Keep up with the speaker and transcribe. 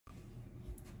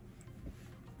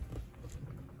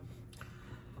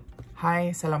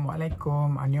Hai,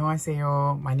 Assalamualaikum,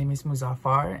 Annyeonghaseyo. My name is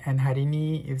Muzaffar and hari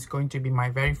ni is going to be my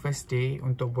very first day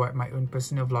untuk buat my own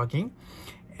personal vlogging.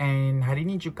 And hari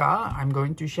ni juga, I'm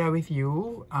going to share with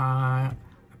you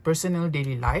personal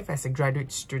daily life as a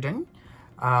graduate student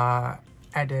at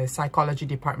the psychology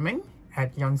department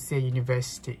at Yonsei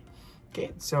University.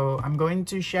 Okay, so I'm going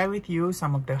to share with you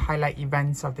some of the highlight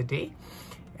events of the day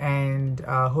and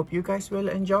hope you guys will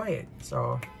enjoy it.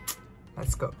 So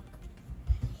let's go.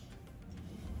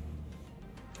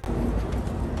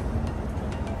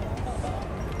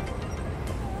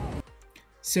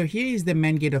 So here is the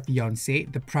main gate of Yonsei,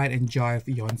 the pride and joy of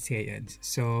Yonseians.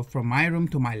 So from my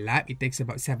room to my lab, it takes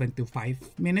about 7 to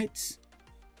 5 minutes.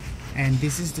 And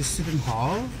this is the student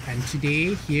hall. And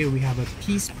today, here we have a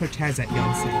peace protest at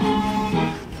Yonsei.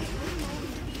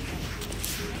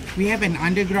 We have an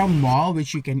underground mall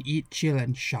which you can eat, chill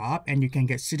and shop. And you can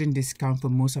get student discount for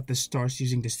most of the stores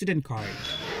using the student card.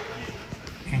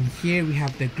 And here we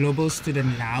have the Global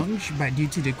Student Lounge, but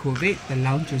due to the COVID, the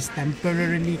lounge is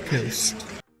temporarily closed.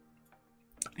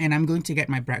 And I'm going to get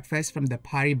my breakfast from the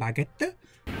Paris Baguette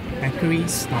bakery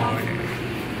store.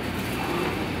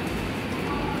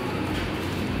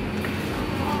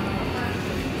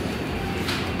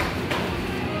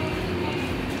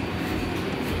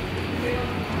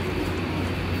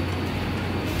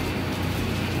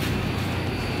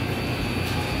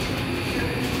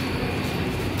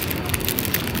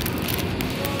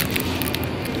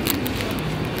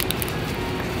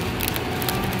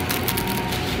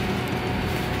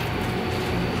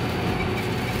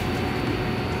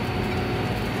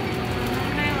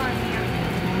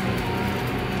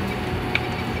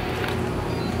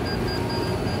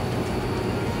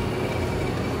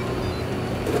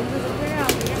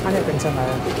 안에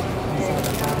괜찮아요.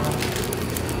 감사합니다.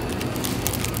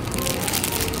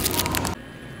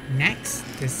 Next,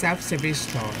 the self-service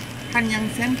store,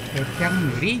 한양센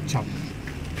대평누리점.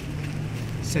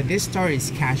 So this store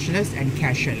is cashless and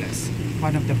cashierless.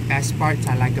 One of the best parts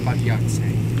I like about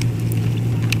Yonsei.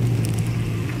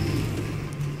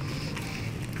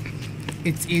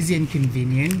 It's easy and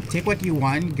convenient. Take what you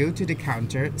want, go to the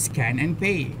counter, scan and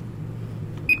pay.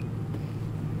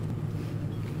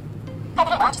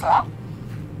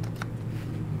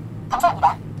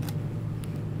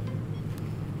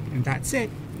 And that's it.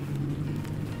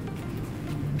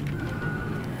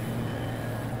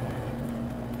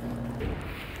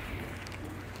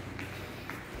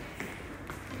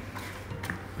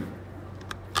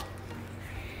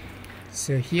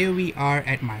 So here we are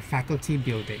at my faculty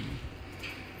building.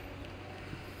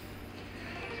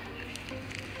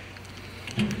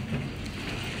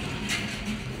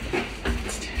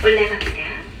 올라갑니다.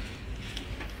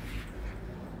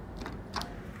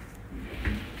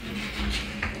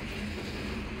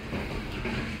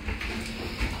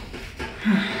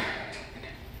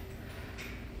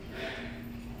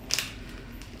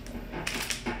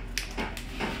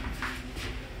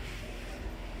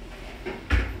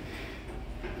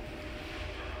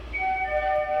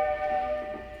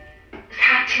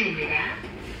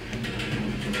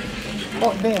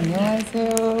 네,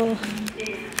 안녕하세요.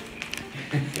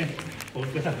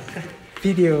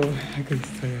 비디오 하고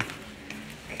있어요.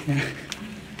 그냥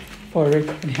버릴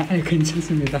거냐? 아니,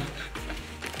 괜찮습니다.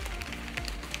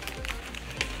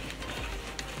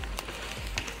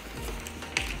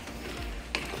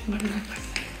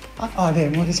 네,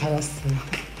 머리 잘랐어요.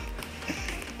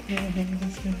 네,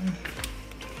 안녕하세요.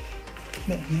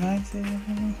 네,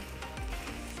 안녕하세요.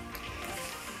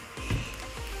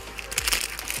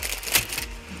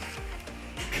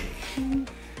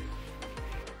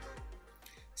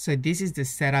 So this is the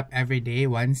setup every day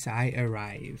once I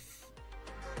arrive.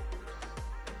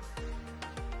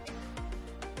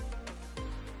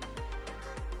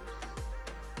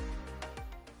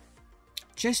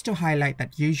 Just to highlight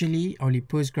that usually only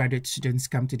postgraduate students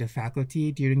come to the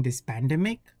faculty during this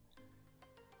pandemic.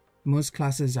 Most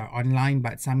classes are online,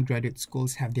 but some graduate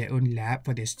schools have their own lab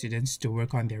for their students to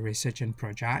work on their research and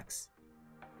projects.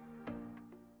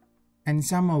 And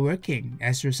some are working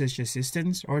as research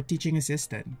assistants or teaching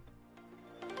assistant.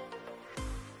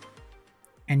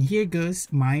 And here goes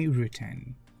my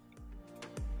routine.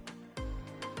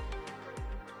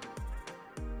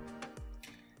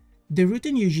 The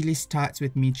routine usually starts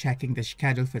with me checking the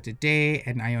schedule for today,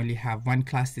 and I only have one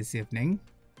class this evening.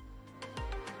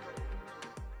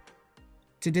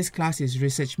 Today's class is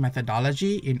Research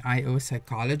Methodology in IO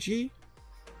Psychology.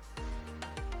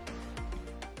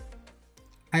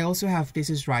 I also have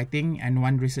thesis writing and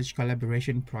one research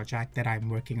collaboration project that I'm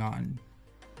working on.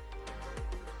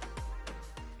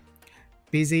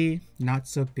 Busy, not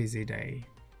so busy day.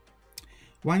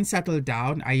 Once settled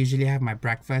down, I usually have my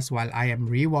breakfast while I am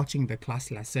rewatching the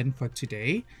class lesson for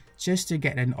today, just to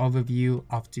get an overview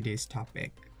of today's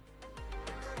topic.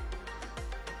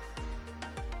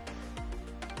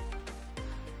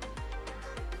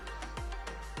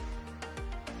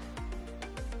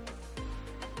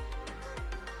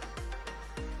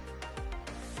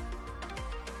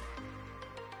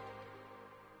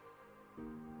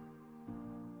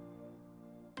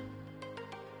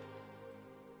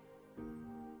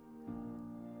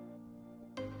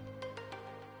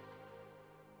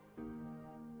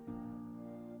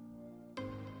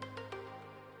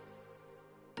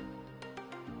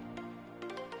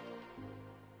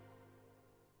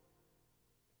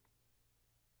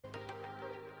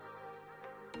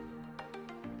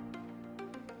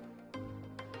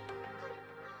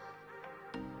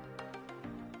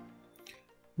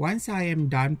 Once I am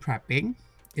done prepping,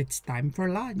 it's time for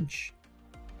lunch.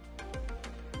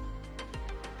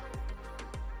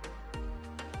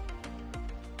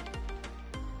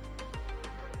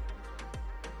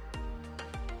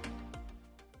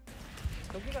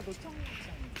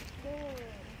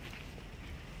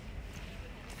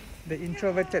 The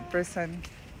introverted person.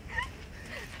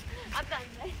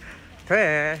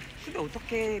 돼. 근데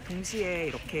어떻게 동시에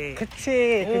이렇게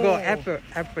그치. 오. 그거 앱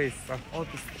있어.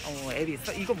 앱이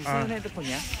있어? 이거 무슨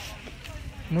핸드폰이야?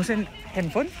 무슨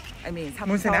핸드폰? I mean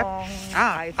무슨 삼성, 앱?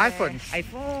 아이폰.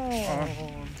 아이폰.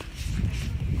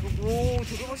 오,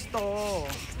 되게 멋있다.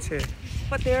 그치.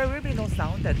 But there will be no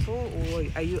sound at all, or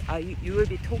you will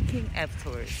be talking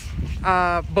afterwards?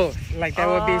 Both. Like there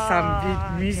will be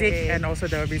some music okay. and also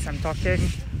there will be some talking.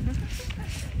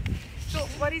 So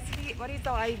what is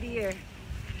the idea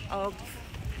of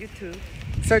you two?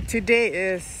 So today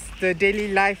is the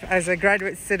daily life as a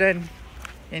graduate student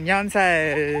in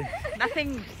Yonsei.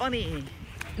 Nothing funny.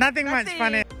 Nothing much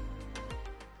funny.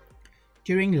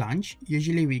 During lunch,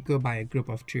 usually we go by a group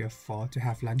of 3 or 4 to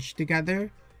have lunch together.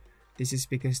 This is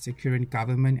because the current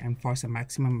government enforced a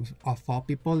maximum of 4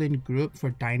 people in group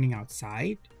for dining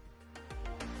outside.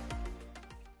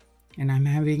 And I'm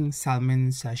having salmon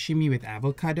sashimi with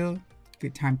avocado.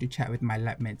 Good time to chat with my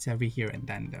lab mates every here and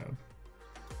then though.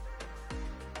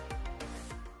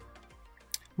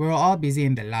 We're all busy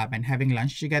in the lab and having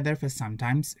lunch together for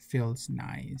sometimes feels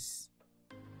nice.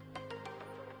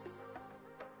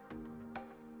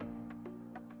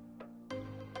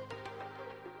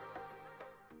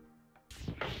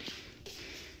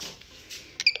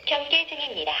 경계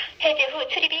중입니다. 해제 후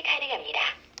출입이 가능합니다.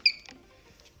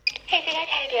 해제가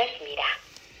잘 되었습니다.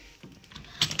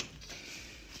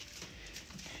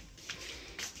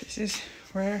 This is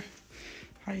where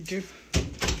I do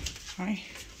my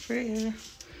prayer.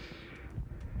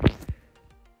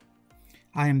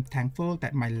 I am thankful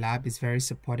that my lab is very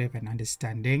supportive and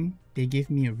understanding. They give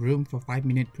me a room for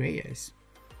 5-minute prayers.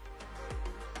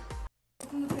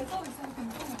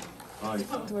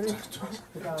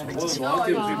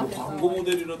 저한테 뭐 광고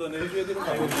모델이라도 해줘야 되는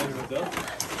거 아니에요, 진짜?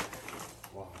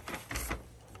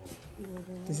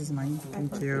 This is mine.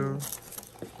 Thank you.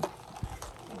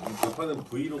 자판은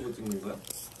브이로그 찍는 거야?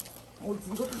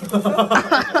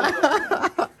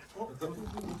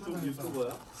 좀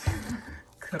유튜버야?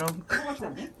 그럼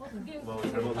뭐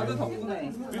잘못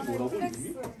덕분에 이게 뭐라고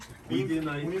이름이?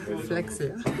 미드나잇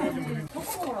플렉스야.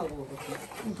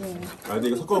 아 근데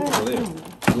이거 섞어 먹기 전에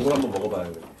이걸 한번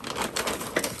먹어봐야 돼.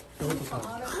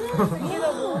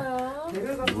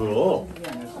 뭐야?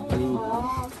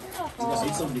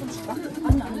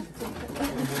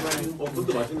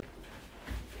 그것도 맛있는.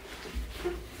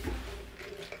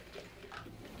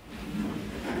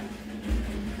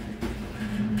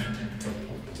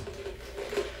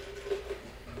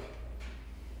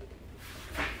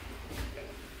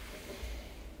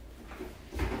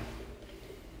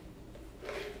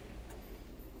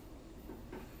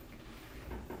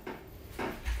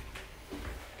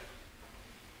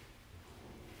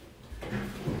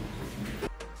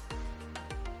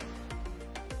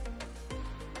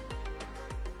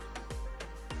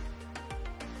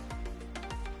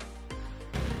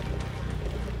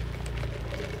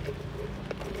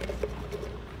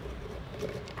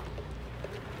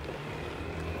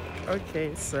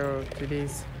 Okay, so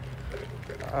today's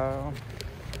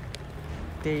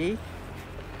day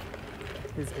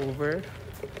is over.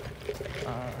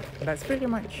 That's pretty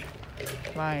much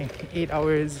my 8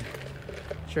 hours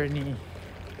journey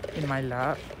in my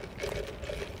lab,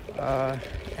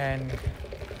 and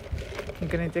I'm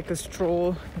gonna take a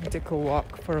stroll and take a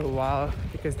walk for a while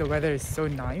because the weather is so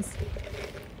nice.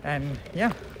 And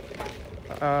yeah,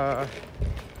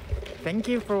 thank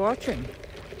you for watching.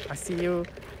 I'll see you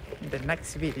in the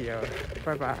next video.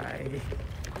 Bye bye.